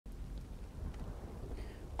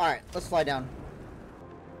Alright, let's fly down.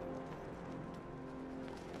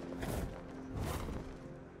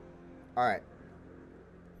 Alright.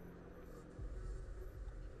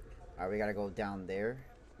 Alright, we gotta go down there.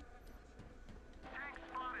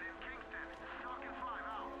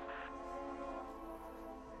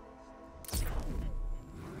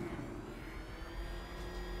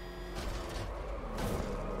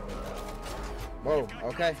 Whoa,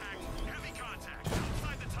 okay. Heavy contact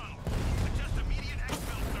outside the tunnel. Just immediate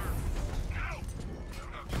exfil, sir. No!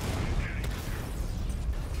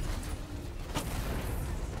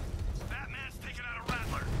 Batman's taking out a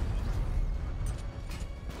rattler.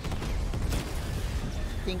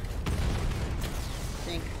 Think.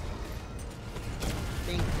 Think.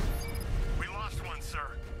 Think. We lost one,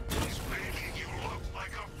 sir. He's making you look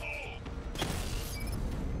like a fool.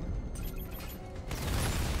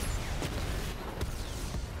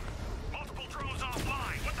 Multiple drones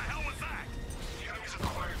offline. What the hell was that? The enemy's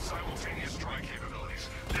acquired simultaneous strike capabilities.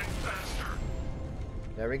 Then faster.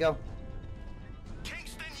 There we go.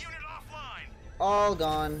 Kingston unit offline. All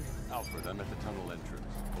gone. Alfred, I'm at the tunnel entrance.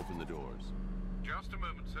 Open the doors. Just a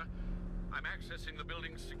moment, sir. I'm accessing the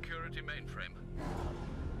building's security mainframe.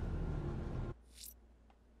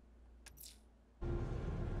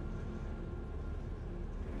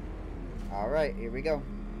 Alright, here we go.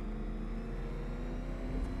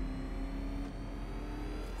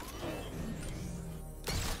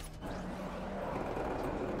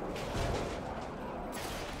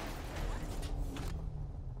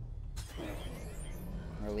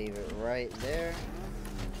 I'll leave it right there.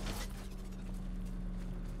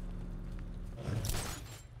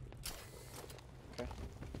 Okay.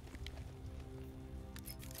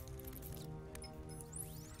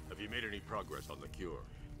 Have you made any progress on the cure?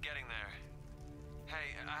 Getting there.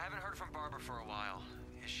 Hey, I haven't heard from Barbara for a while.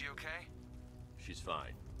 Is she okay? She's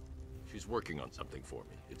fine. She's working on something for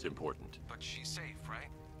me. It's important. But she's safe, right?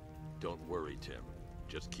 Don't worry, Tim.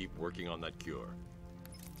 Just keep working on that cure.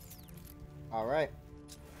 Alright.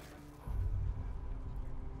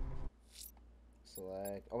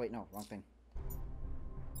 Select. Oh, wait, no, wrong thing.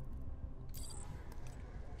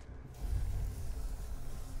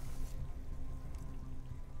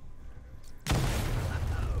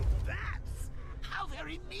 Oh, that's how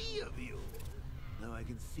very me of you. Though I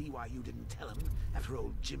can see why you didn't tell him after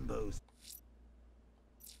old Jimbo's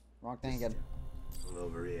Wrong thing again.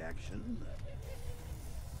 overreaction.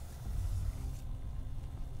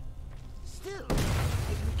 Still,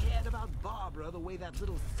 if you cared about Barbara the way that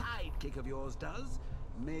little sidekick of yours does,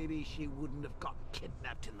 maybe she wouldn't have got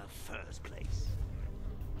kidnapped in the first place.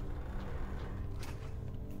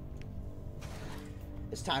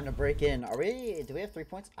 It's time to break in. Are we? Do we have 3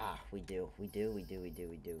 points? Ah, we do. We do.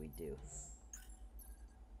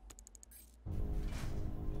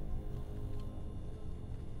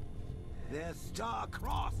 They're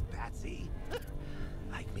star-crossed, Patsy.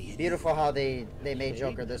 Like me and Beautiful you. how they made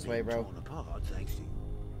Joker this way, bro. Torn apart thanks to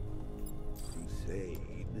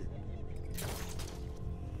Crusade.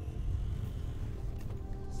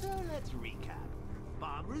 So let's recap.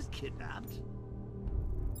 Barbara's kidnapped.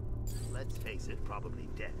 Let's face it, probably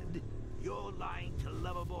dead. You're lying to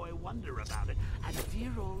Loverboy Wonder about it, and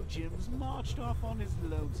dear old Jim's marched off on his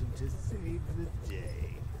lonesome to save the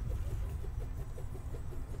day.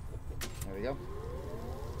 There we go.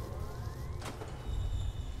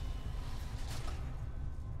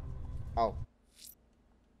 Oh.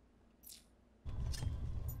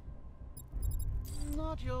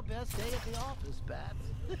 Not your best day at the office, Pat.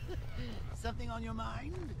 Something on your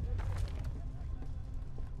mind?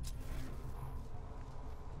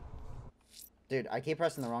 Dude, I keep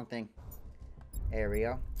pressing the wrong thing. There we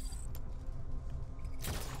go.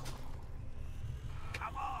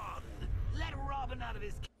 Come on! Let Robin out of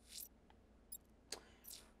his...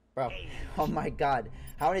 Bro, oh my god.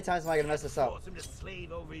 How many times am I gonna mess this up? Force him to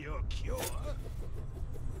slave over your cure.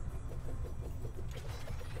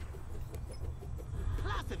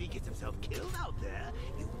 Plus, if he gets himself killed out there,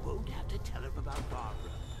 you won't have to tell him about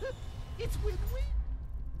Barbara. It's win-win.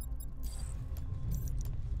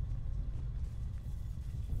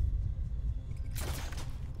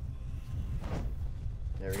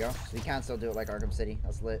 There we go. So we can still do it like Arkham City.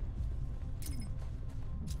 That's lit.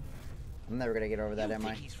 I'm never gonna get over that, am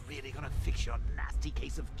I? He's really gonna fix your nasty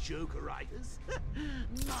case of Jokeritis?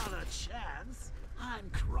 Not a chance. I'm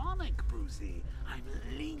chronic, Brucey. I'm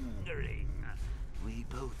lingering. We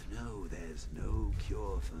both know there's no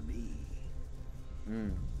cure for me.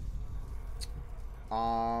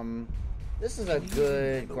 This is a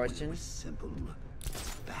good Remember question. When it was simple.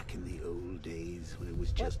 Back in the old days when it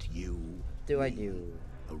was just you. Do I me, do?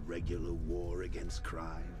 A regular war against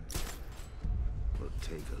crime. But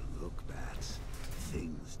take a look, Bats.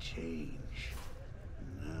 Things change.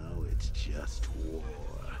 Now it's just war,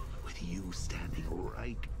 with you standing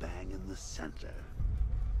right bang in the center.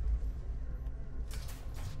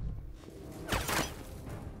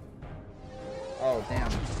 Oh,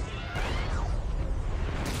 damn.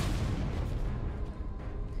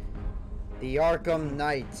 The Arkham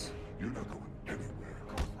Knight. You're not going anywhere.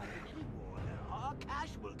 Our cash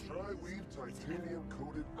will Tri-weave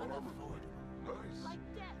titanium-coated armor. Nice.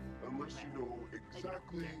 Unless you know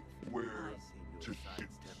exactly where to shoot.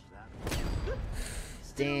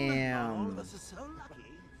 Damn. All of us are so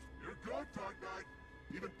lucky. You're good, Dark Knight.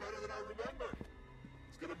 Even better than I remember.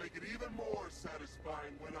 It's gonna make it even more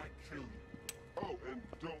satisfying when I kill you. Oh, and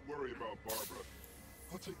don't worry about Barbara.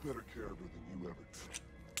 I'll take better care of her than you ever did.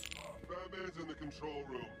 Batman's in the control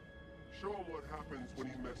room. Show him what happens when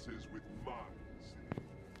he messes with my city.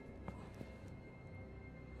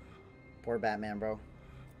 Poor Batman, bro.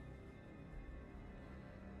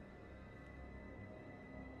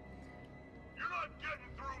 You're not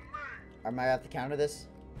getting through me! I might have to counter this.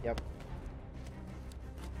 Yep.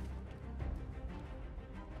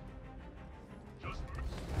 Just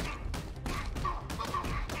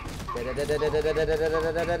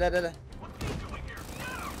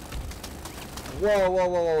Whoa, whoa,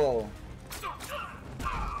 whoa, whoa, whoa.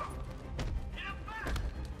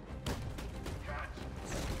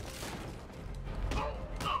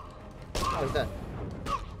 Oh, he's dead.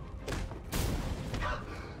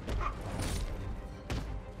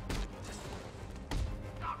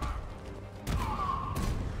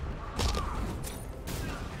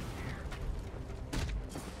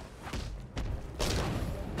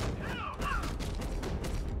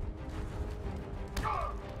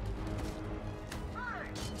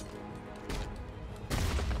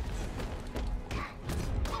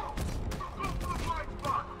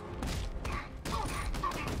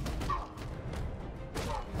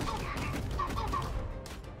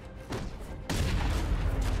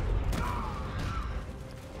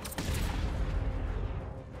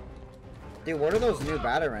 Dude, what are those new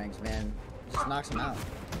batarangs, man? Just knocks him out.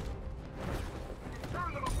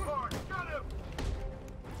 turn them apart! Got him!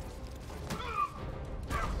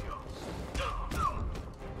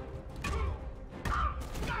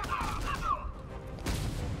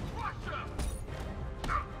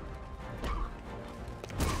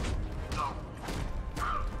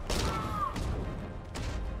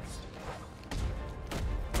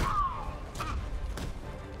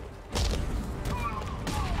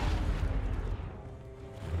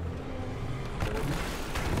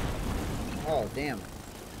 Oh, damn.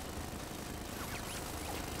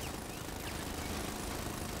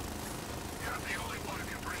 You're the only one who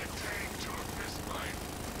can bring a tank to a fist fight.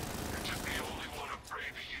 You're just the only one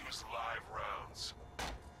afraid to use live rounds.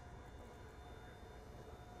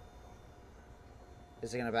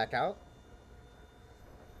 Is he gonna back out?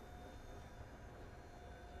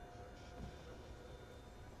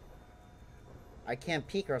 I can't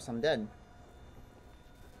peek or else I'm dead.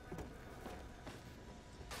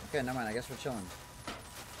 Okay, never mind. I guess we're chilling.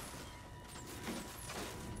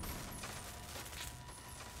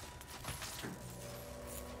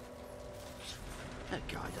 That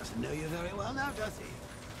guy doesn't know you very well now, does he?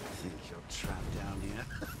 Think you're trapped down here?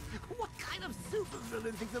 What kind of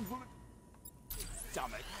supervillain thinks a bullet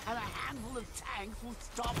stomach and a handful of tanks will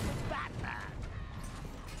stop the Batman?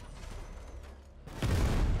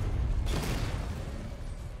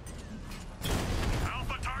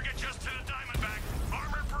 Alpha target just hit a Diamondback.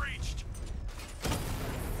 Armor breached.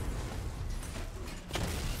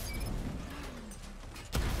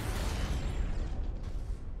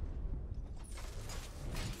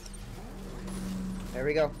 There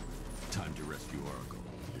we go. Time to rescue Oracle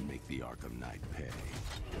and make the Arkham Knight pay.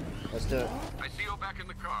 Let's do it. I see you back in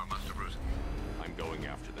the car, Master Bruce. I'm going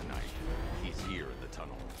after the Knight. He's here in the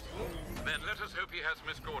tunnel. Then let us hope he has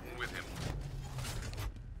Miss Gordon with him.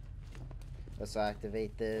 Let's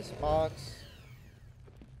activate this box.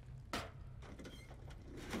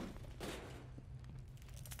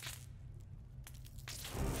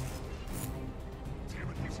 Damn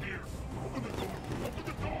it, he's here. Open the door. Open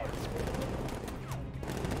the door.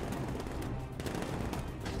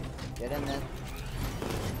 Get in there.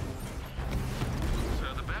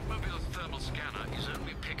 Sir, the Batmobile's thermal scanner is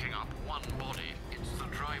only picking up one body. It's the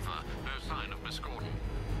driver. No sign of Miss Gordon.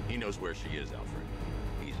 He knows where she is, Alfred.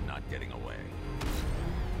 He's not getting away. The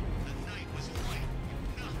night was white.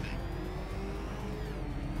 Nothing.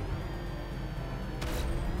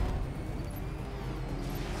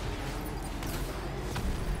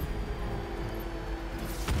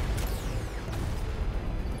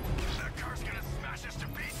 That car's gonna smash us to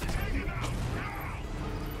pieces. Take it out now.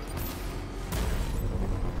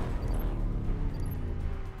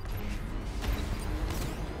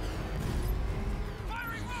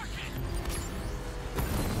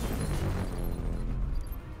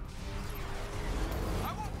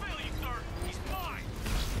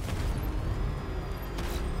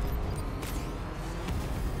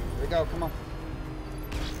 go. Come on.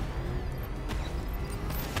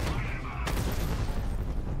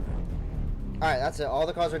 Alright, that's it. All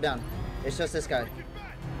the cars are down. It's just this guy.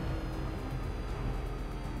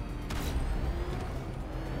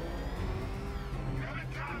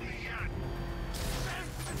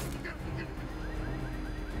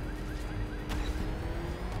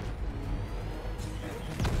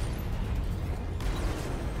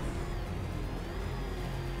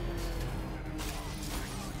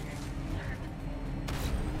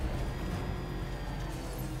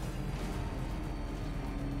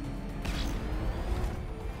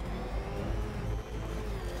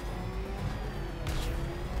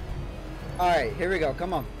 Alright, here we go.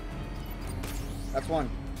 Come on. That's one.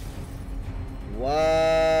 What?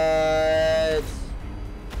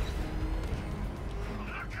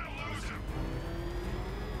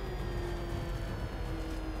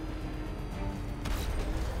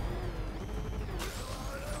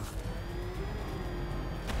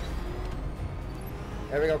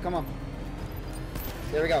 There we go. Come on.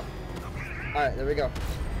 There we go. Alright, there we go.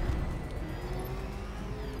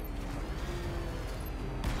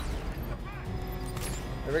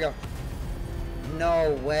 There we go.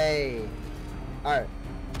 No way. Alright.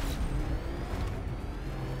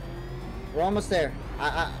 We're almost there.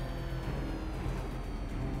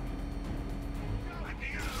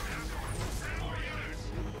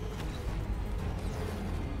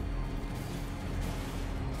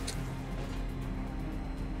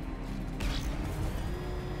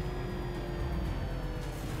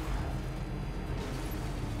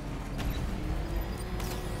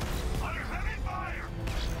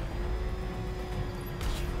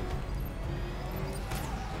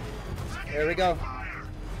 There we go.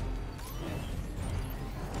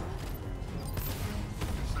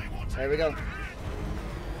 There we go.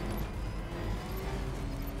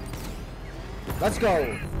 Let's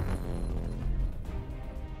go.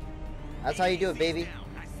 That's how you do it, baby.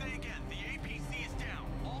 I say again, the APC is down.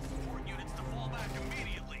 All support units to fall back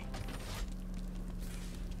immediately.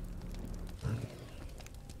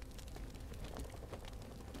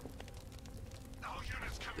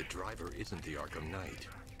 The driver isn't the Arkham Knight,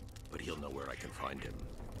 but he'll know where I can find him.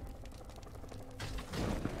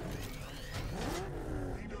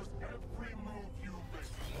 He does every move you make.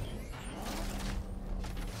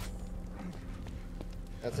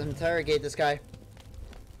 Let's interrogate this guy.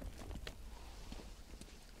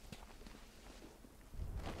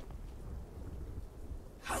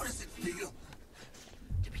 How does it feel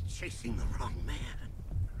to be chasing the wrong man?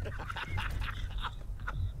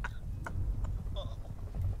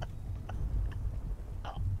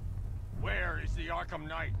 Where is the Arkham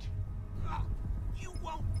Knight? You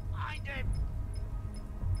won't find him.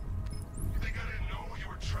 You think I didn't know you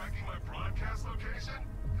were tracking my broadcast location?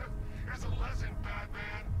 Here's a lesson,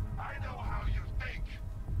 Batman. I know how you think,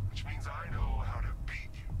 which means I know how to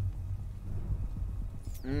beat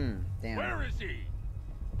you. Damn. Where is he?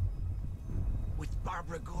 With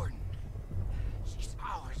Barbara Gordon. She's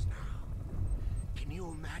ours now. Can you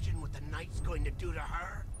imagine what the Knight's going to do to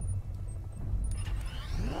her?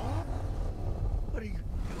 What are you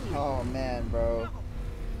doing? Oh man, bro. No,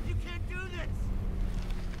 you can't do this.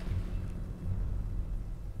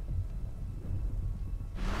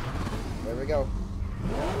 There we go.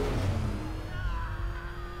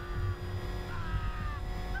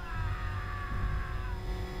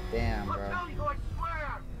 Damn, I'll bro. tell you, I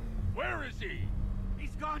swear. Where is he?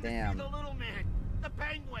 He's gone Damn. to see the little man, the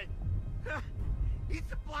Penguin. He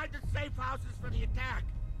supplied the safe houses for the attack.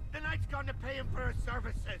 The Knight's gone to pay him for his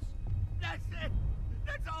services. That's it.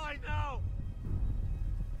 That's all I know.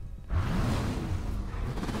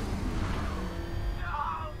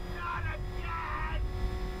 No, not again.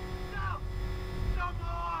 No, no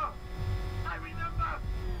more. I remember.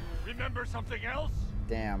 Remember something else?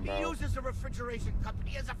 Damn, He bro. uses a refrigeration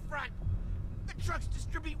company as a front. The trucks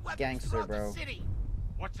distribute weapons Gangster, throughout bro. the city.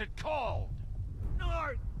 What's it called?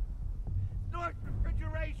 North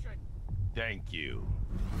Refrigeration. Thank you.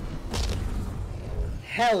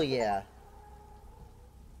 Hell yeah.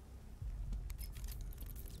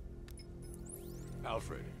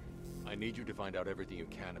 Alfred, I need you to find out everything you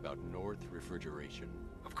can about North Refrigeration.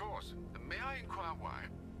 Of course. May I inquire why?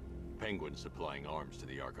 Penguin's supplying arms to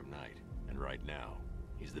the Arkham Knight, and right now,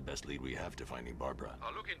 he's the best lead we have to finding Barbara.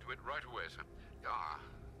 I'll look into it right away, sir. Ah,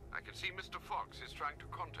 I can see Mr. Fox is trying to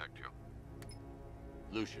contact you.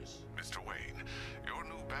 Lucius, Mr. Wayne, your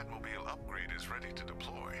new Batmobile upgrade is ready to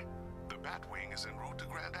deploy. The Batwing is en route to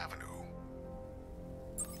Grand Avenue.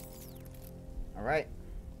 All right.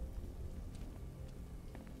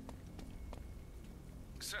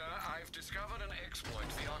 Sir, I've discovered an exploit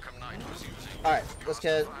the Arkham Knight Alright, let's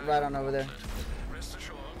get right on over there. Rest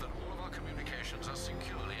assured that all of our communications are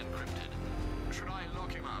securely encrypted. Should I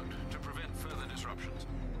lock him out to prevent further disruptions?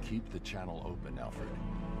 Keep the channel open, Alfred.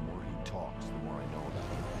 The more he talks, the more I know about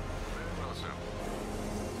him. Very well, sir.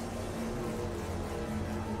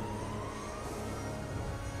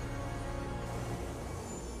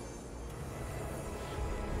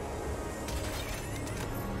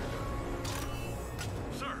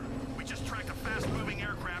 Sir, we just tracked a fast-moving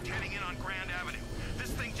aircraft heading in on Grand Avenue.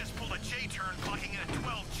 This thing just pulled a J-turn, clocking in at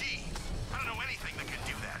 12 G. I don't know anything that can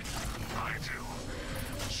do that. I do.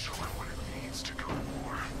 Show it what it needs to go to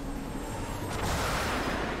war.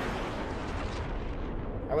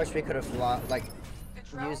 I wish we could have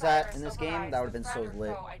used that in this game. That would have been so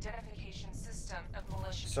lit. Identification system of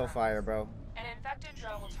militia So drones. fire, bro. An infected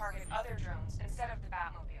drone will target other drones instead of the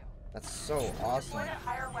Batmobile. That's so awesome. Deployed at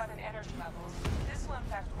higher weapon energy levels, this will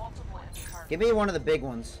infect multiple enemy targets. Give me one of the big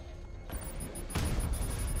ones.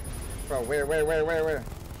 Bro, where?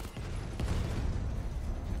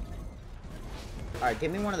 Alright,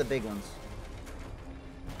 give me one of the big ones.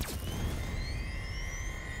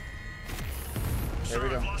 There we Sir,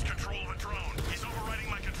 go. I've lost control of the drone. He's overriding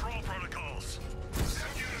my control protocols.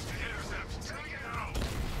 Send units to intercept. Take it out.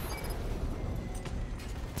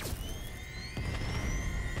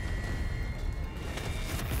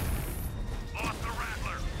 Lost the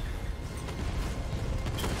Rattler.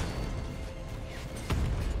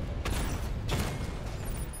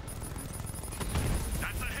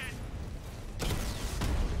 That's a hit.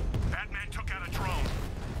 Batman took out a drone.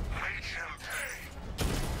 Make him pay.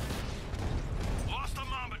 Lost the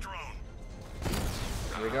Mamba drone.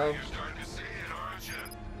 There we go. You're starting to see it, aren't you?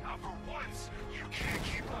 Now for once, you can't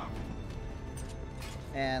keep up.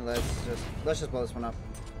 And let's just blow this one up.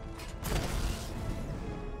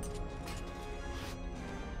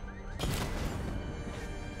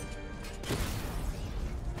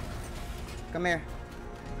 Come here.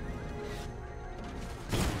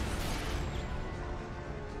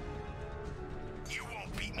 You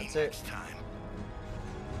won't beat me That's it. next time.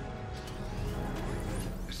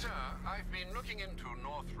 Sir, I've been looking into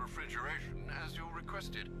North Refrigeration as you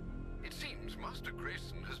requested. It seems Master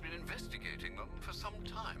Grayson has been investigating them for some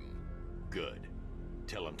time. Good.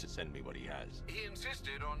 Tell him to send me what he has. He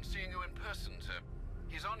insisted on seeing you in person, sir.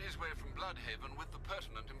 He's on his way from Bloodhaven with the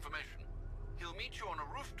pertinent information. He'll meet you on a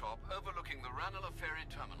rooftop overlooking the Ranelagh Ferry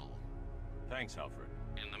Terminal. Thanks, Alfred.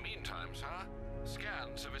 In the meantime, sir,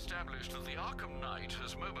 scans have established that the Arkham Knight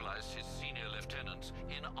has mobilized his senior lieutenants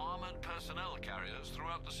in armored personnel carriers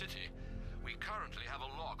throughout the city. We currently have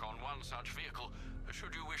a lock on one such vehicle,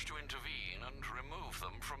 should you wish to intervene and remove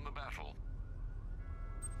them from the battle.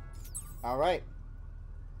 Alright.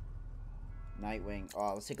 Nightwing.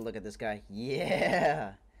 Oh, let's take a look at this guy.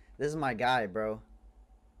 Yeah! This is my guy, bro.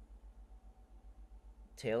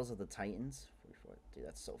 Tales of the Titans. Dude,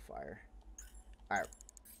 that's so fire. Alright.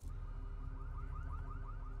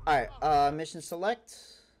 Alright, mission select.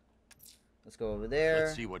 Let's go over there.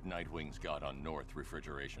 Let's see what Nightwing's got on North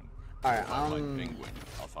Refrigeration. Alright, If I find Penguin,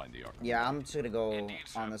 I'll find the Arkham. yeah, I'm just gonna go Indeed,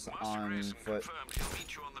 sir. on this Master on Grayson foot. confirmed he'll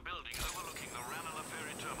meet you on the building overlooking the Ranelagh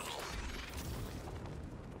Ferry Terminal.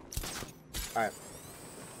 Alright.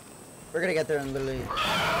 We're gonna get there in literally.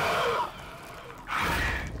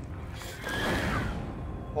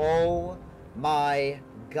 Oh my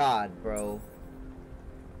god, bro.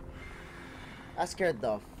 That scared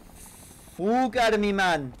the fuck out of me,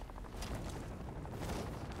 man.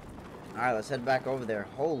 Alright, let's head back over there.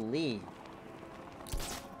 Holy.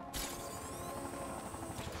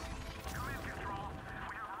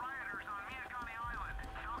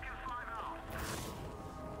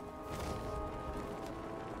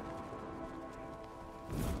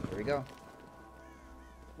 Here we go.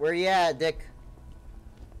 Where you at, Dick?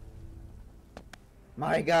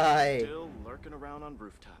 My guy. Still lurking around on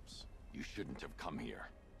rooftops. You shouldn't have come here.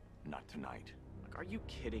 Not tonight. Like, are you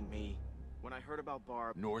kidding me? When I heard about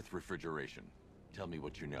Barb... North Refrigeration. Tell me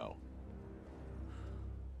what you know.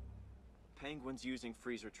 Penguin's using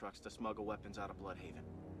freezer trucks to smuggle weapons out of Bloodhaven.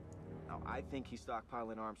 Now, I think he's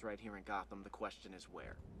stockpiling arms right here in Gotham. The question is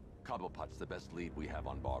where. Cobblepot's the best lead we have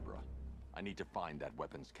on Barbara. I need to find that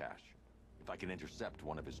weapons cache. If I can intercept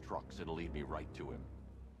one of his trucks, it'll lead me right to him.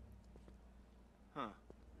 Huh.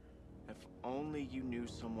 If only you knew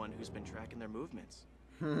someone who's been tracking their movements.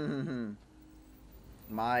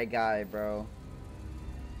 My guy, bro.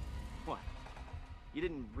 What? You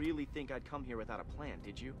didn't really think I'd come here without a plan,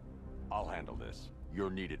 did you? I'll handle this. You're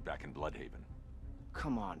needed back in Bloodhaven.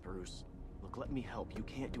 Come on, Bruce. Look, let me help. You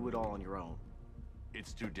can't do it all on your own.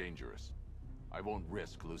 It's too dangerous. I won't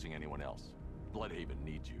risk losing anyone else. Bloodhaven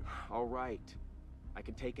needs you. All right. I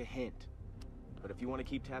can take a hint. But if you want to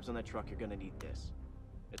keep tabs on that truck, you're gonna need this.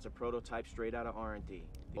 It's a prototype straight out of R&D.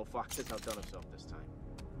 The old fox has outdone himself this time.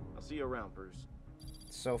 I'll see you around, Bruce.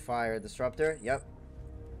 So fire. Disruptor? Yep.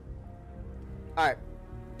 Alright.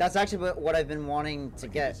 That's actually what I've been wanting to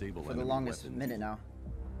get for the longest minute now.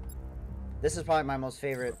 This is probably my most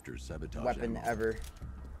favorite weapon ever.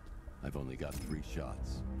 I've only got 3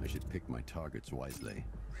 shots. I should pick my targets wisely.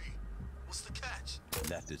 What's the catch?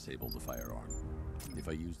 That disabled the firearm. If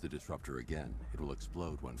I use the disruptor again, it will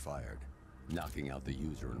explode when fired, knocking out the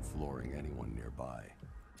user and flooring anyone nearby.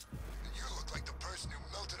 You look like the person who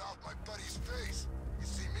melted off my buddy's face. You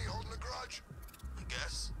see me holding a grudge? I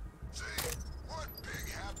guess. See? One big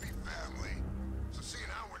happy family. So seeing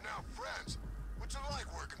how we're now friends, what's it like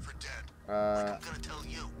working for Ted? I'm gonna tell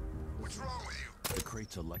you. What's wrong with you? The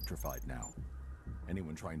crate's electrified now.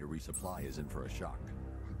 Anyone trying to resupply is in for a shock.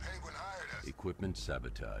 When Penguin hired us. Equipment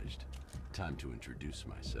sabotaged. Time to introduce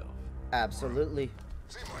myself. Absolutely.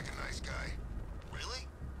 Seemed like a nice guy. Really?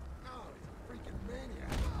 No, he's a freaking maniac.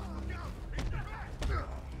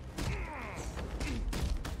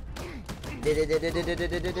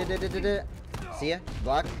 See ya.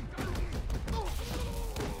 Block.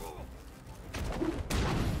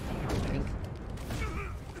 Bink.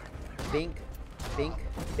 Bink. Bink.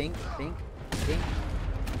 Bink. Bink. Bink.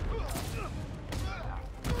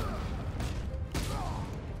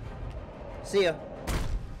 See ya.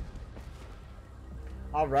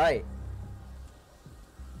 All right.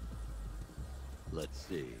 Let's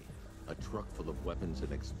see. A truck full of weapons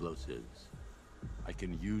and explosives. I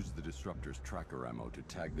can use the disruptor's tracker ammo to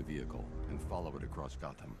tag the vehicle and follow it across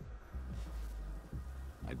Gotham.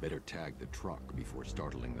 I'd better tag the truck before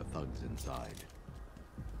startling the thugs inside.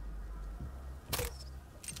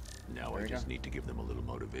 Now I just need to give them a little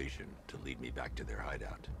motivation to lead me back to their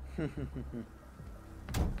hideout.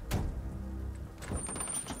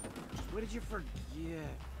 What did you forget?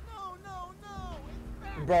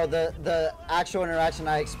 Bro, the actual interaction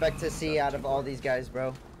I expect to see out of all these guys,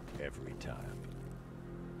 bro. Every time.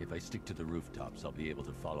 If I stick to the rooftops, I'll be able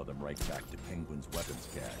to follow them right back to Penguin's weapons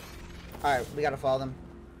cache. Alright, we gotta follow them.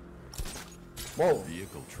 Whoa. The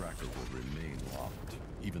vehicle tracker will remain locked,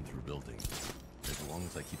 even through buildings, as long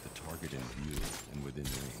as I keep the target in view and within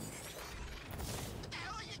range. What the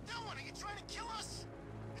hell are you doing? Are you trying to kill us?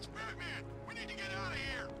 It's Batman. We need to get out of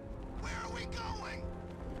here. Where are we going?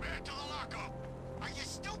 Back to the lockup. Are you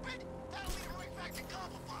stupid? That'll lead right back to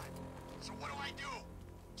Cobblepot. So what do I do?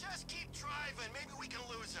 Just keep driving. Maybe we can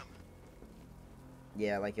lose him.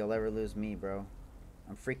 Yeah, like you'll ever lose me, bro.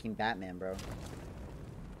 I'm freaking Batman, bro.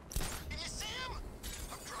 Can you see him?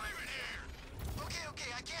 I'm driving here. Okay,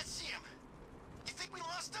 I can't see him. You think we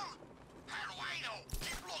lost him? How do I know?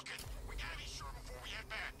 Keep looking. We gotta be sure before we head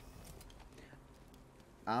back.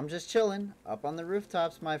 I'm just chilling up on the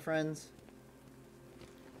rooftops, my friends.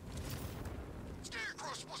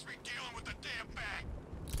 Scarecrow's supposed to be dealing with the damn bag.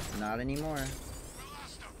 Not anymore. We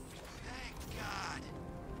lost him. Thank God.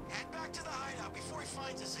 Head back to the hideout before he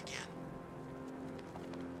finds us again.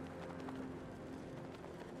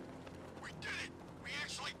 We did it. We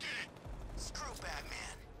actually did it. Screw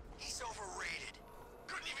Batman. He's overrated.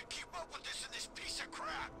 Couldn't even keep up with this in this piece of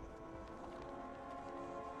crap.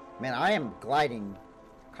 Man, I am gliding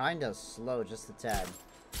kinda slow, just a tad.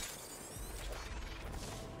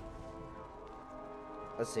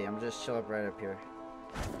 Let's see, I'm just chill up right up here.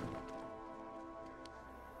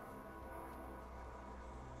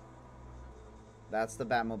 That's the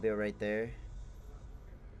Batmobile right there.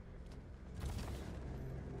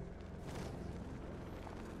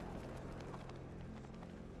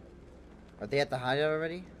 Are they at the hideout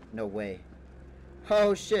already? No way.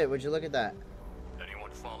 Oh shit, would you look at that?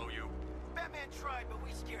 Anyone follow you? Batman tried, but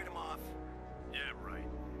we scared him off. Yeah, right.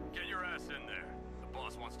 Get your ass in there. The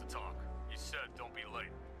boss wants to talk. He said don't be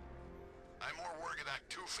late. I'm more worried about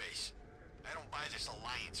Two-Face. I don't buy this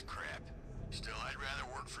alliance crap. Still, I'd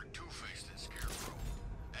rather work for Two-Face than Scarecrow.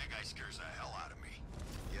 That guy scares the hell out of me.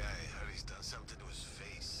 Yeah, I heard he's done something to his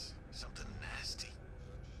face. Something nasty.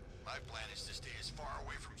 My plan is to stay as far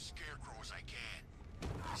away from Scarecrow as I can.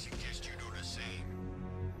 I suggest you do the same.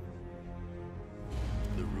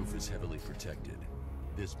 The roof is heavily protected.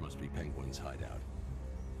 This must be Penguin's hideout.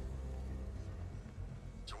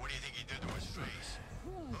 So what do you think he did to his face?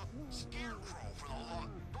 Huh? Scarecrow for the law.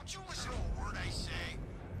 Don't you listen to a word I say?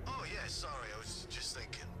 Oh yeah, sorry, I was just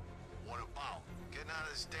thinking. What about getting out of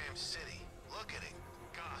this damn city? Look at it.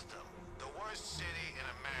 Gotham. The worst city in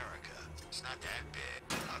America. It's not that big.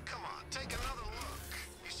 Oh, come on, take another look.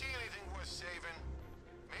 You see anything worth saving?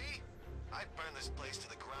 Me? I'd burn this place to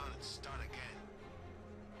the ground and start again.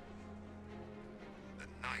 The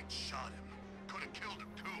Knight shot him. could have killed him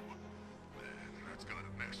too. Man, that's gonna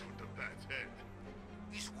mess with the bat's head.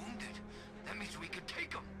 He's wounded. That means we could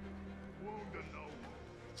take him. Wounded, no.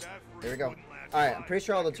 Here we go. Alright, I'm pretty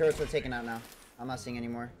sure all the turrets are taken out now. I'm not seeing any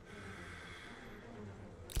more.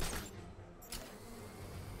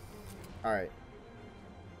 Alright.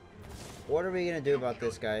 What are we gonna do about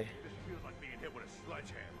this guy? This feels like being hit with a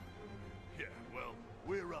sledgehammer. Yeah, well,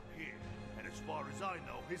 we're up here, and as far as I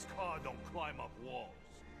know, his car don't climb up walls.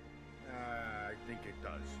 I think it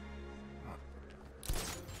does.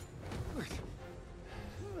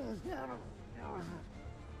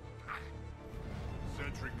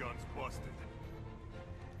 Sentry gun's busted.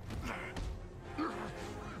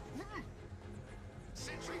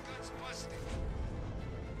 Sentry gun's busted.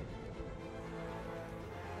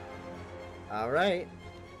 Alright.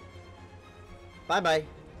 Bye-bye. Hey,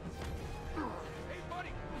 buddy!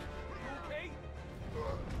 You okay?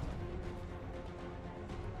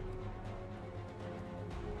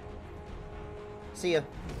 See ya.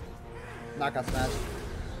 Knockout smash.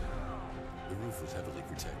 The roof was heavily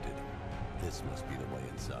protected. This must be the way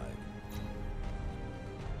inside.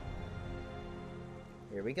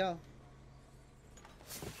 Here we go.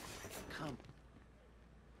 Come.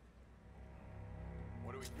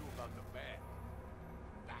 What do we do about the bat?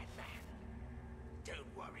 Batman.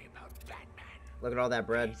 Don't worry about Batman. Look at all that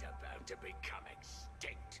bread. He's about to become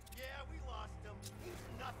extinct. Yeah, we lost him. He's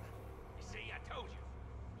nothing. You see, I told you.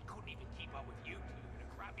 He couldn't even keep up with you two in a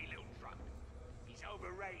crappy little truck. He's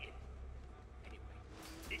overrated. Anyway,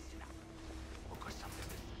 listen up. We've got something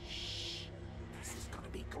to... Shh. This is gonna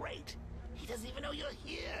be great. He doesn't even know you're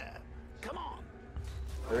here. Come on.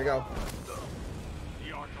 Here we go.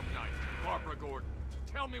 The Arkham Knight, Barbara Gordon.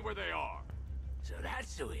 Tell me where they are. So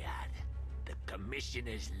that's who we had. The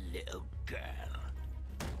commissioner's little girl.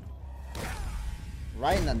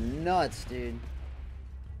 Right in the nuts, dude.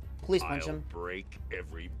 Please punch him. Break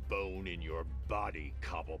every bone in your body,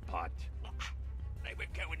 Cobblepot. They were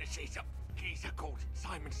going to see some geezer called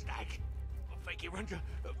Simon Stagg. I think he runs a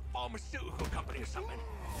pharmaceutical company or something.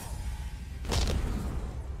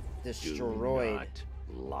 Destroyed.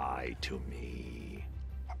 Do not lie to me.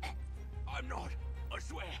 I'm not. I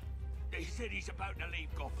swear. They said he's about to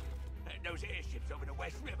leave Gotham. Those airships over the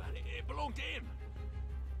West River, it belonged to him.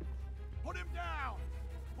 Put him down!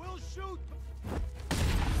 We'll shoot!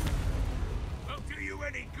 Won't do you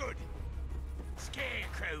any good.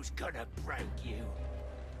 Scarecrow's gonna break you.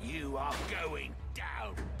 You are going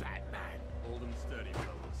down, Batman. Hold 'em steady,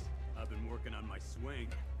 fellas. I've been working on my swing.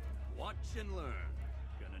 Watch and learn.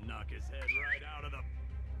 Gonna knock his head right out of the...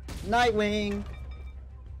 Nightwing!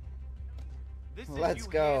 This Let's is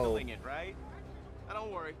you go. handling it, right? Now,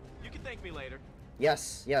 don't worry. You can thank me later.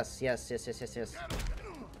 Yes, yes, yes, yes, yes, yes, yes.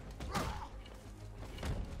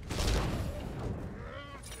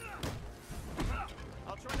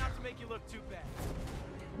 I'll try not to make you look too bad.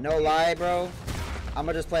 No lie, bro. I'm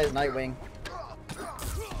gonna just play as Nightwing.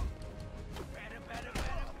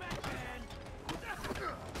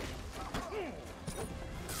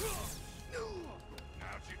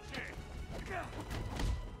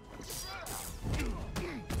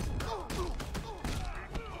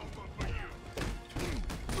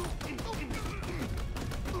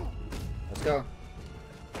 Let's go.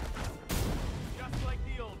 Just like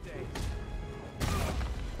the old days.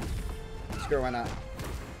 Screw, why not?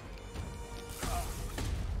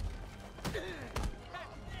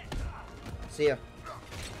 See ya.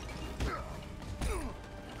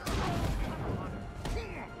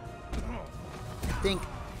 Think.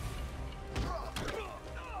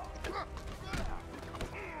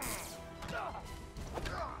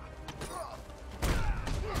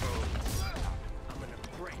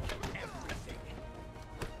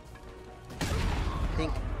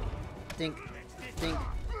 Think. Think. Think.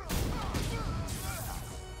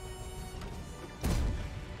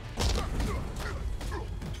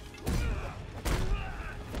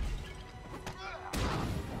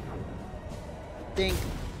 Think.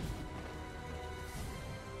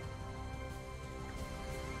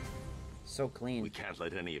 So clean. We can't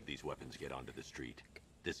let any of these weapons get onto the street.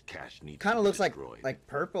 This cache needs Kind to of be looks destroyed. like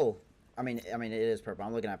purple. I mean it is purple.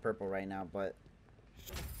 I'm looking at purple right now, but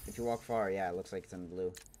if you walk far, yeah, it looks like it's in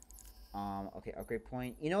blue. Okay, upgrade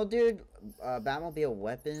point. You know, dude, Batmobile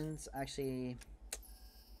weapons actually.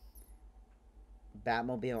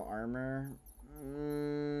 Batmobile armor.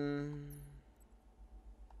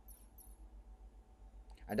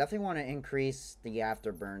 I definitely want to increase the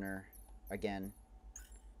afterburner again.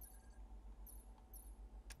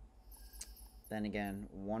 Then again,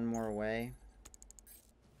 one more way.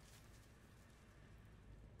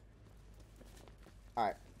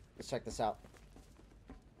 Alright, let's check this out.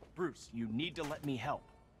 Bruce, you need to let me help.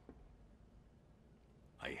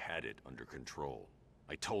 I had it under control.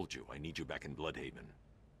 I told you, I need you back in Bloodhaven.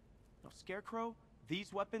 Now, Scarecrow,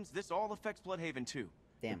 these weapons, this all affects Bloodhaven too.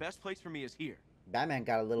 Damn. The best place for me is here. Batman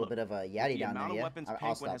got a little bit of a yaddy the down amount there, of yeah? weapons I'll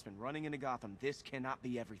Penguin stop. has been running into Gotham, this cannot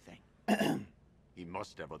be everything. He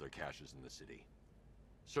must have other caches in the city.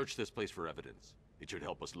 Search this place for evidence. It should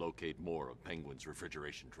help us locate more of Penguin's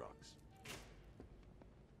refrigeration trucks.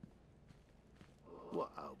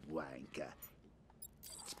 What a wanker.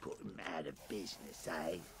 It's put him out of business,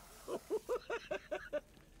 eh?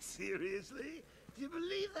 Seriously? Do you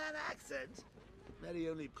believe that accent? That he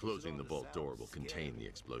only puts it Closing on the to vault sound door will scary. contain the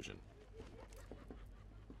explosion.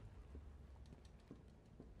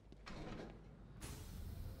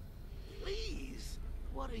 Please,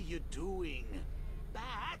 what are you doing?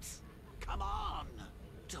 Bats? Come on!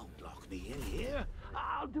 Don't lock me in here.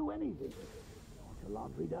 I'll do anything. Want your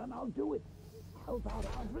laundry done? I'll do it. Help out,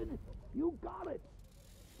 Alfred. You got it.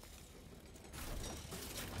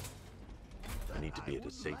 I need to be at a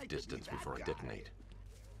would safe like to be distance that before I guy. detonate.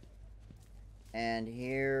 And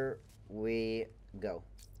here we go.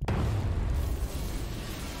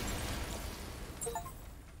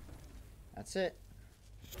 That's it.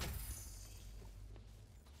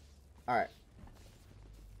 Alright.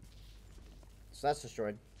 So that's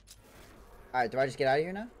destroyed. Alright, do I just get out of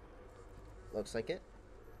here now? Looks like it.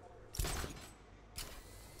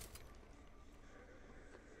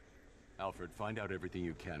 Alfred, find out everything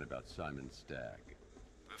you can about Simon Stagg.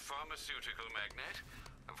 The pharmaceutical magnate?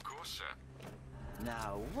 Of course, sir.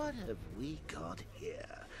 Now, what have we got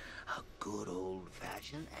here? A good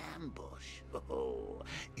old-fashioned ambush. Oh,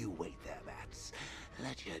 you wait there, Bats.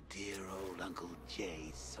 Let your dear old Uncle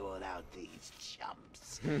Jay sort out these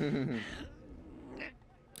chumps. Open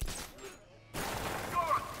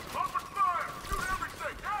fire! Shoot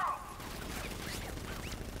everything! Now!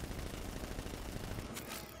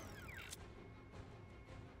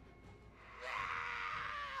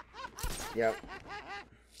 Yep.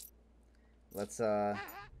 Let's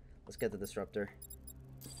get the disruptor.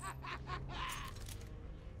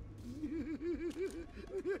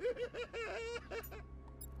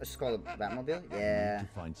 Let's just call the Batmobile? Yeah. I need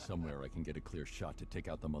to find somewhere I can get a clear shot to take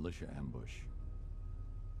out the militia ambush.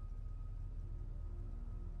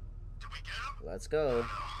 Did we get him? Let's go.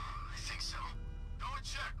 I think so. Go and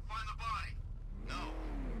check. Find the body. No.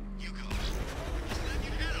 You go. You said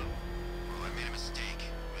you hit him. Well, I made a mistake.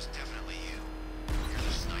 It was definitely you. You're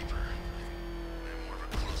the sniper. I'm more of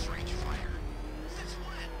a close-range fighter. Since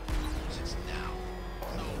when? Since now.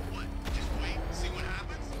 So what? Just wait and see what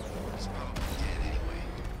happens? He's probably dead anyway.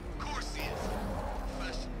 Of course he is.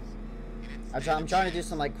 Professionals. He didn't I'm trying to do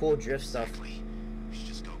some like cool drift stuff. Exactly. We should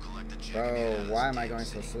just go collect the check. Bro, and get out of why this am I damn going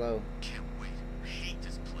so city. slow? Can't wait. I hate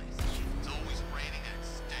this place. It's always raining and it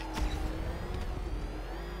stinks.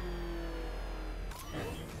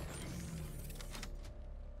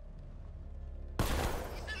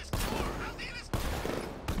 He's in his car. How's he in his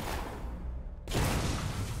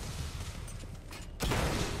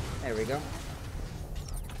There we go.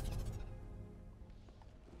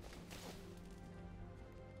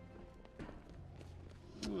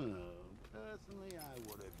 Personally, I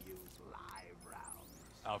would have used live rounds.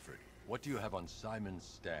 Alfred, what do you have on Simon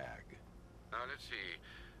Stagg? Now, let's see.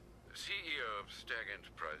 CEO of Stagg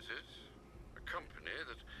Enterprises, a company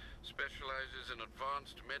that specializes in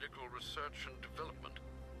advanced medical research and development.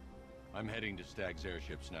 I'm heading to Stagg's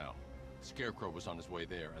airships now. Scarecrow was on his way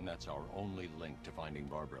there, and that's our only link to finding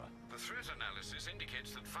Barbara. The threat analysis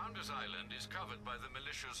indicates that Founders Island is covered by the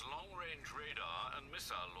militia's long-range radar and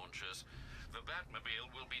missile launchers. The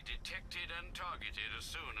Batmobile will be detected and targeted as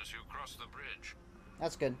soon as you cross the bridge.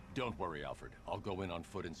 That's good. Don't worry, Alfred. I'll go in on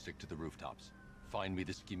foot and stick to the rooftops. Find me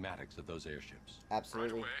the schematics of those airships. Right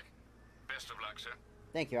Absolutely. away. Best of luck, sir.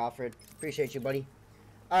 Thank you, Alfred. Appreciate you, buddy.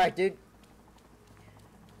 Alright, dude.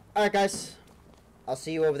 Alright, guys. I'll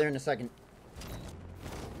see you over there in a second.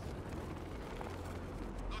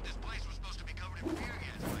 Look, this place was supposed to be covered in fear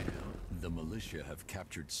gas by now. The militia have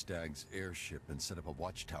captured Stagg's airship and set up a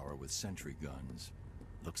watchtower with sentry guns.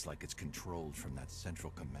 Looks like it's controlled from that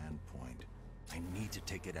central command point. I need to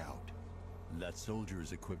take it out. That soldier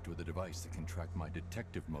is equipped with a device that can track my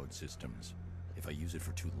detective mode systems. If I use it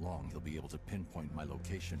for too long, he'll be able to pinpoint my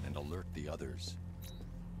location and alert the others.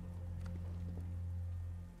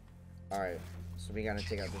 Alright, so we gotta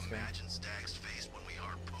take out this guy. Imagine Stagg's face when we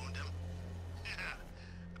harpooned him. Yeah,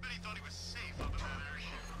 I bet he thought he was safe up in that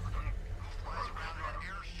airship. Who flies around in an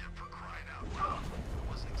airship for crying out loud?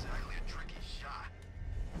 It wasn't exactly a tricky shot.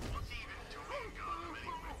 What's he even doing in Gotham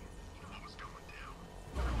anyway? You know what was going down.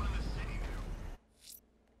 Everyone in the city knew.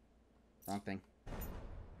 Wrong thing.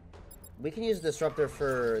 We can use disruptor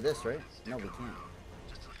for this, right? No, we can't.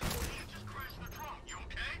 Just crashed the trunk. You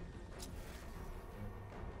okay?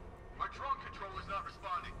 My trunk controller's not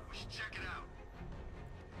responding. We should check it out.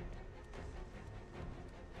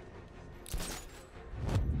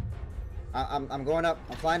 I'm going up.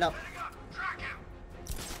 I'm flying up. Track him.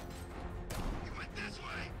 He went this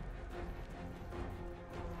way.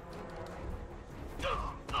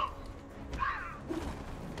 No.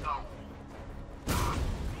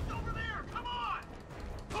 He's over there. Come on.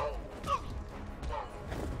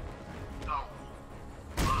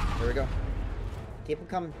 There we go. Keep him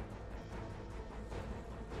coming.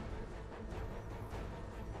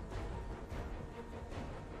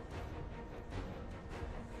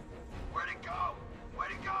 Where'd it go?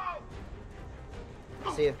 Where'd it go?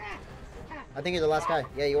 See you. I think you're the last guy.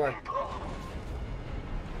 Yeah, you are.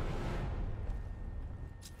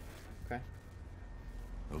 Okay.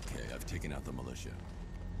 Okay, I've taken out the militia.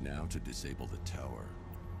 Now to disable the tower.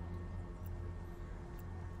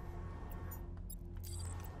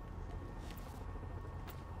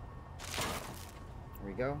 There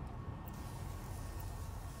we go.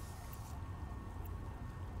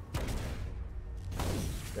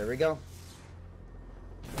 There we go.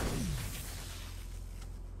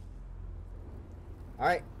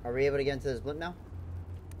 Alright, are we able to get into this blimp now?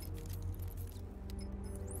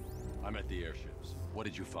 I'm at the airships. What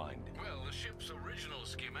did you find? Well, the ship's original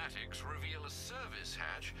schematics reveal a service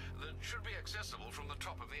hatch that should be accessible from the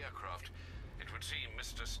top of the aircraft. It would seem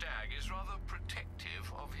Mr. Stagg is rather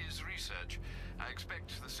protective of his research. I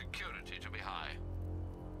expect the security to be high.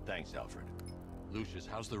 Thanks, Alfred. Lucius,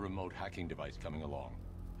 how's the remote hacking device coming along?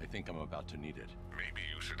 I think I'm about to need it. Maybe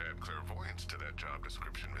you should add clairvoyance to that job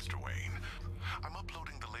description, Mr. Wayne. I'm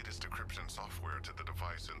uploading the latest decryption software to the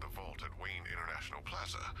device in the vault at Wayne International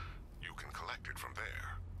Plaza. You can collect it from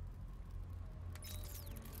there.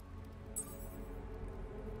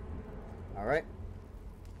 Alright.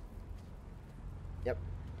 Yep.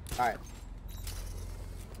 Alright.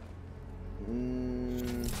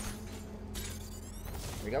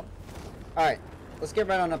 There we go. Alright. Let's get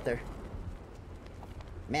right on up there.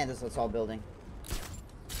 Man, this looks all building.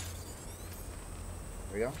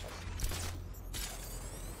 There we go.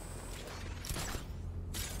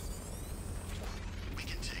 We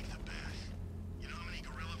can take the bet. You know how many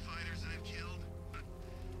guerrilla fighters I've killed?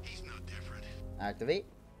 He's no different. Activate.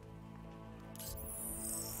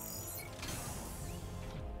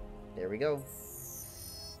 There we go.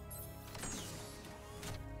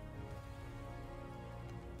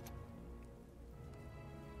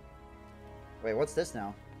 Wait, what's this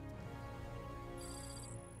now?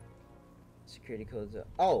 Security codes.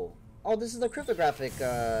 Oh, this is the cryptographic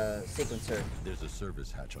sequencer. There's a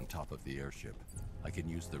service hatch on top of the airship. I can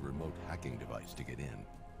use the remote hacking device to get in.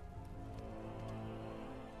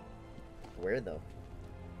 Where though?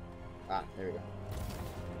 Ah, there we go.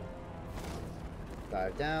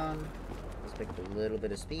 Dive down. Let's pick up a little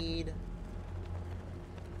bit of speed.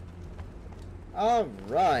 All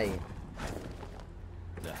right.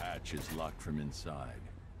 The hatch is locked from inside.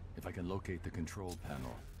 If I can locate the control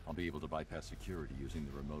panel, I'll be able to bypass security using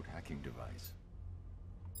the remote hacking device.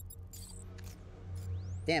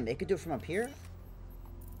 Damn, it could do it from up here?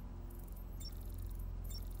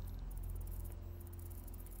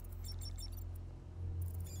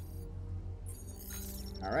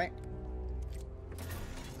 Alright.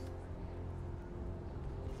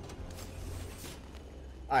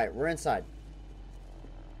 Alright, we're inside.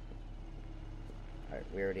 Alright,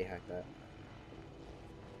 we already hacked that.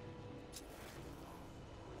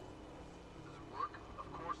 Does it work? Of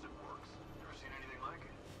course it works. Never seen anything like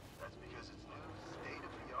it. That's because it's new,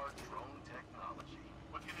 state-of-the-art drone technology.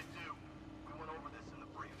 What can it do? We went over this in the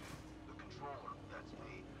briefing. The controller, that's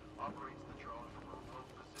me, operates the drone from a remote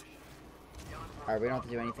position. Alright, we don't have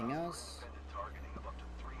to do anything else. Targeting of up to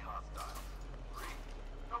 3 hostiles. 3?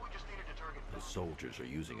 No, we just needed to target. The soldiers are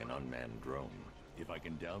using an unmanned drone. If I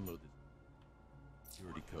can download the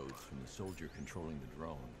security codes from the soldier controlling the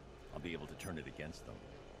drone, I'll be able to turn it against them.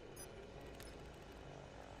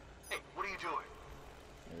 Hey, what are you doing?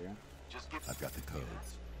 There we go. Just give. I've got the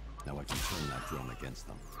codes. Now I can turn that drone against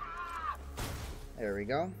them. There we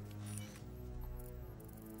go.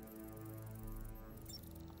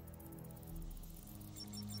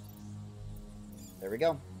 There we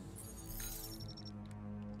go.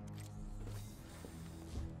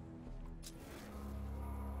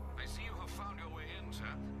 I see you have found your way in, sir.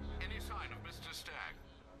 Any sign of Mr. Stagg?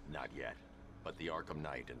 Not yet, but the Arkham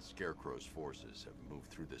Knight and Scarecrow's forces have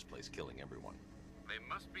moved through this place, killing everyone. They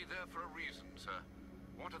must be there for a reason, sir.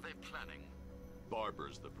 What are they planning?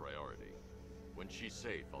 Barbara's the priority. When she's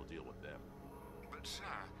safe, I'll deal with them. But, sir,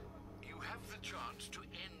 You have the chance to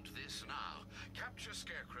end this now. Capture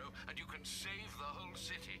Scarecrow, and you can save the whole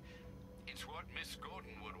city. It's what Miss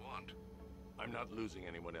Gordon would want. I'm not losing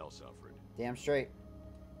anyone else, Alfred. Damn straight.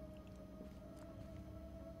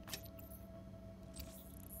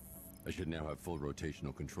 I should now have full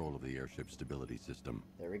rotational control of the airship's stability system.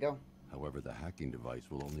 There we go. However, the hacking device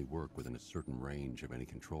will only work within a certain range of any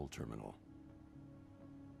control terminal.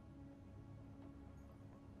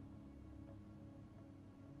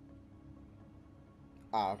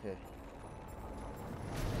 Ah, okay.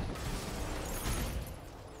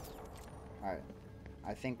 Alright.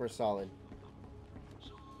 I think we're solid.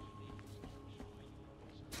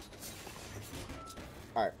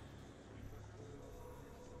 Alright.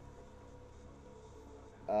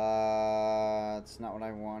 That's not what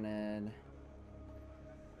I wanted.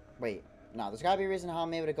 Wait. No, there's gotta be a reason how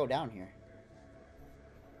I'm able to go down here.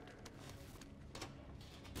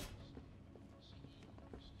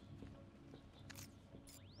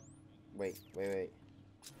 Wait.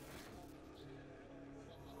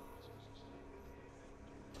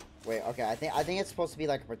 Wait, okay, I think it's supposed to be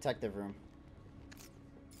like a protective room.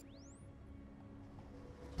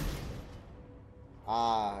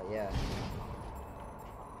 Ah, yeah.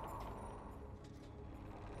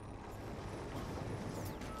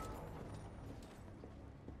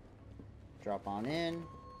 Drop on in.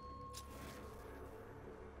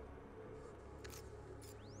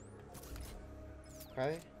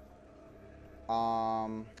 Okay.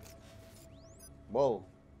 Whoa.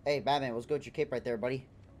 Hey, Batman, let's go with your cape right there, buddy.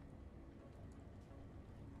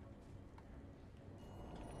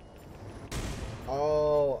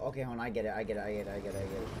 Oh, okay, hold on, I get it.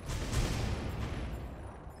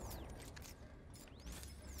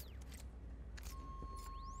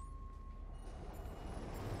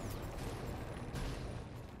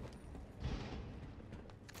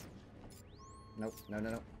 Nope,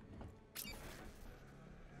 no.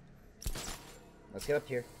 Let's get up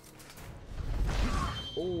here.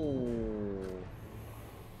 Ooh.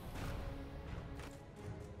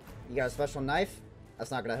 You got a special knife?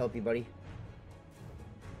 That's not gonna help you, buddy.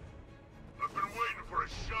 I've been waiting for a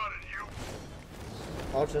shot at you.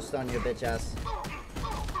 Ultra stun you, bitch ass.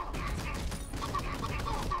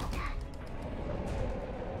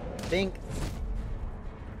 Think.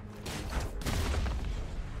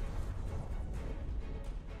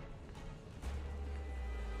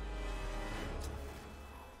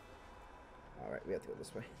 Alright, we have to go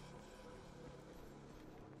this way.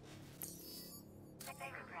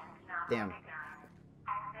 Damn.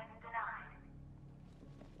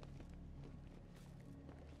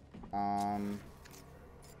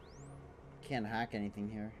 Can't hack anything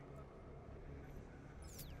here.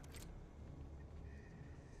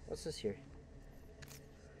 What's this here?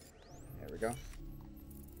 There we go.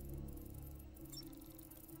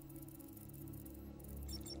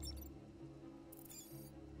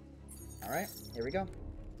 Alright, here we go.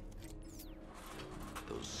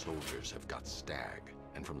 Those soldiers have got Stag,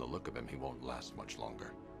 and from the look of him, he won't last much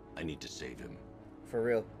longer. I need to save him. For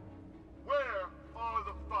real. Where are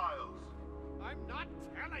the files? I'm not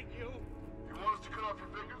telling you. You want us to cut off your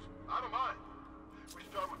fingers? I don't mind. We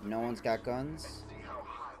start with No one's got guns. see how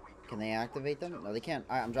high we go. Can they activate them? No, they can't.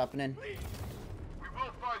 Alright, I'm dropping in. We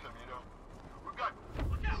will find them, you know. We've got.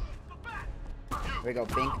 Look out! The bat! Here we go.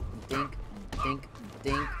 Bink, dink, dink,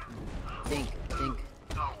 dink, dink, dink.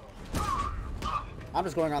 I'm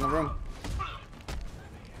just going around the room.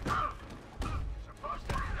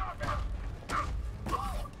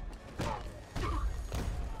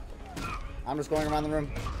 I'm just going around the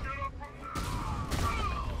room.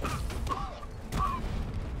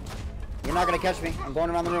 You're not gonna catch me. I'm going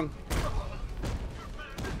around the room.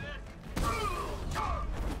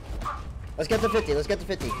 Let's get to 50. Let's get to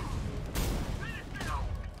 50.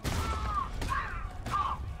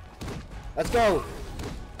 Let's go.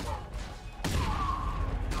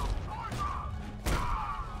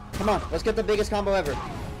 Come on. Let's get the biggest combo ever.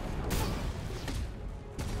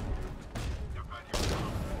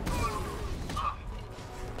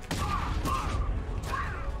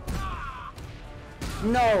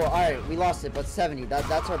 No, alright, we lost it, but 70.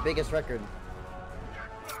 That's our biggest record.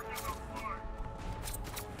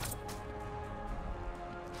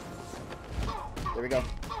 There we go.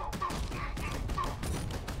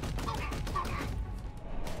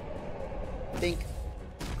 Think.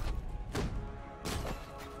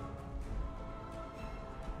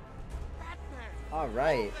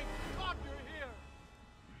 Alright.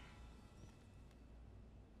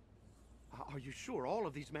 Are you sure all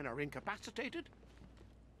of these men are incapacitated?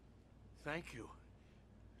 Thank you.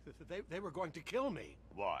 They were going to kill me.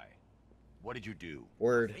 Why? What did you do?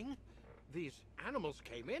 Word. Nothing. These animals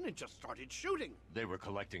came in and just started shooting. They were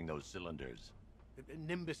collecting those cylinders.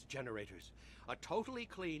 Nimbus generators. A totally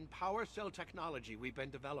clean power cell technology we've been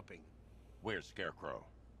developing. Where's Scarecrow?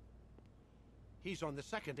 He's on the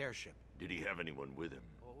second airship. Did he have anyone with him?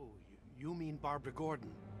 Oh, you mean Barbara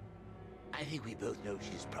Gordon? I think we both know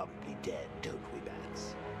she's probably dead, don't we,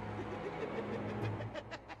 Bats?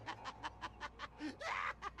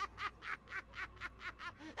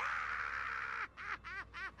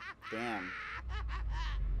 Damn.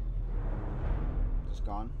 Just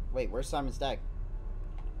gone. Wait, where's Simon Stagg?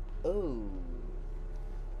 Ooh.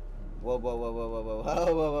 Whoa, whoa, whoa, whoa, whoa, whoa, whoa,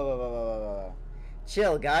 whoa, whoa, whoa, whoa, whoa, whoa.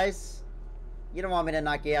 Chill, guys. You don't want me to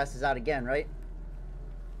knock your asses out again, right?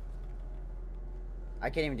 I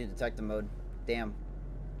can't even do detective mode. Damn.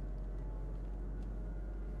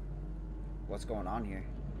 What's going on here?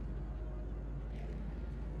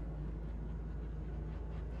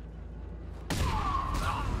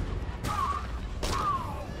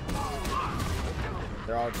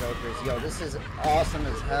 They're all jokers. Yo, this is awesome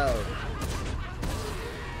as hell.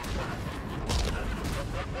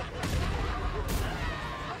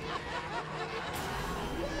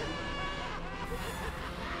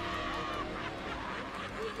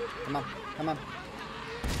 Come on, come on.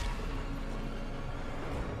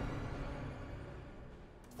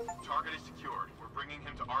 Target is secured. We're bringing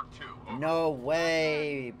him to Arc 2. Over. No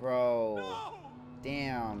way, bro. No.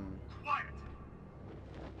 Damn. Quiet.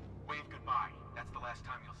 Wave goodbye. That's the last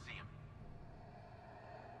time you'll see him.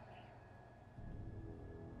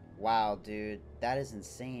 Wow, dude. That is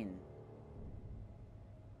insane.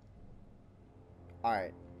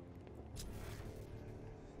 Alright.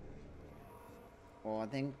 Well, I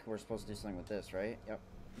think we're supposed to do something with this, right? Yep.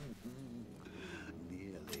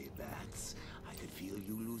 Nearly, Bats. I could feel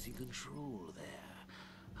you losing control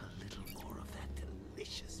there. A little more of that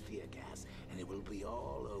delicious fear gas, and it will be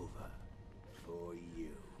all over. For you.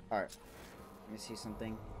 Alright. Let me see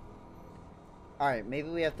something. Alright, maybe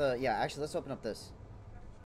we have to... Yeah, actually, let's open up this.